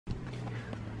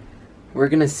we're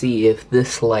gonna see if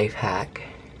this life hack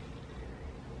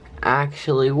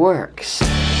actually works. And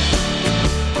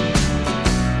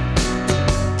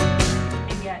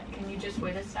yet, can you just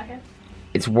wait a second?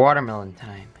 It's watermelon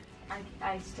time.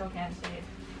 I still can't say it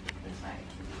this way.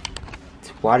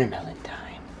 It's watermelon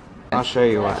time. I'll show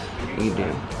you what you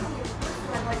do.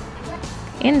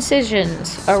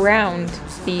 Incisions around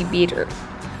the beater.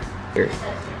 Here.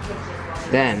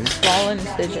 Then Small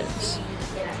incisions.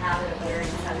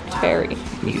 Very.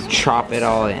 you chop it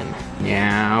all in.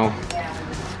 Now.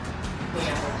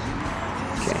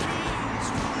 Okay.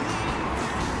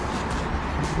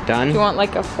 Done? Do you want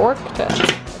like a fork to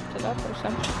lift it up or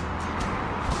something?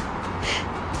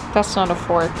 That's not a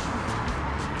fork.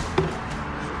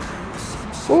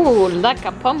 Ooh, like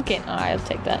a pumpkin. Oh, I'll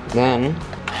take that. Then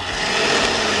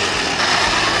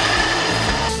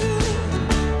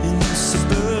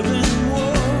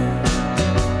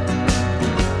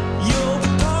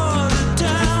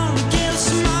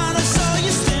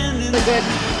Good.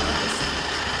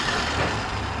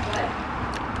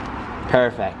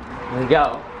 perfect. Here we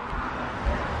go.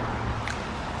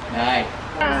 Nice.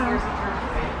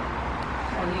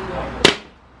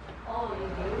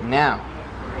 Now,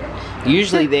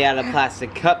 usually they add a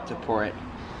plastic cup to pour it,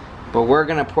 but we're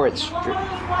gonna pour it straight.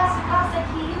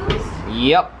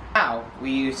 Yep. Now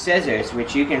we use scissors,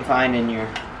 which you can find in your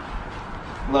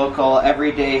local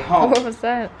everyday home. What was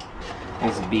that?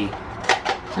 It's a bee.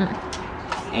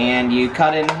 And you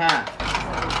cut it in half.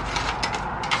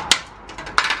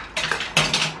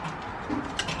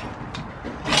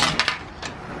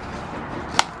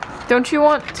 Don't you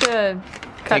want to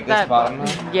cut Take this that bottom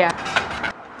off? Yeah.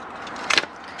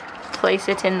 Place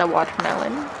it in the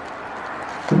watermelon.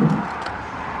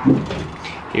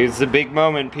 Here's the big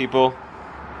moment, people.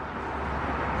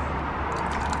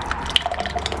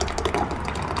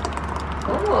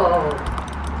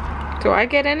 Oh. Do I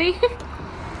get any?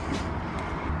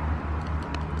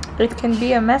 It can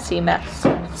be a messy mess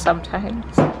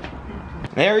sometimes.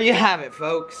 There you have it,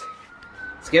 folks.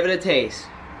 Let's give it a taste.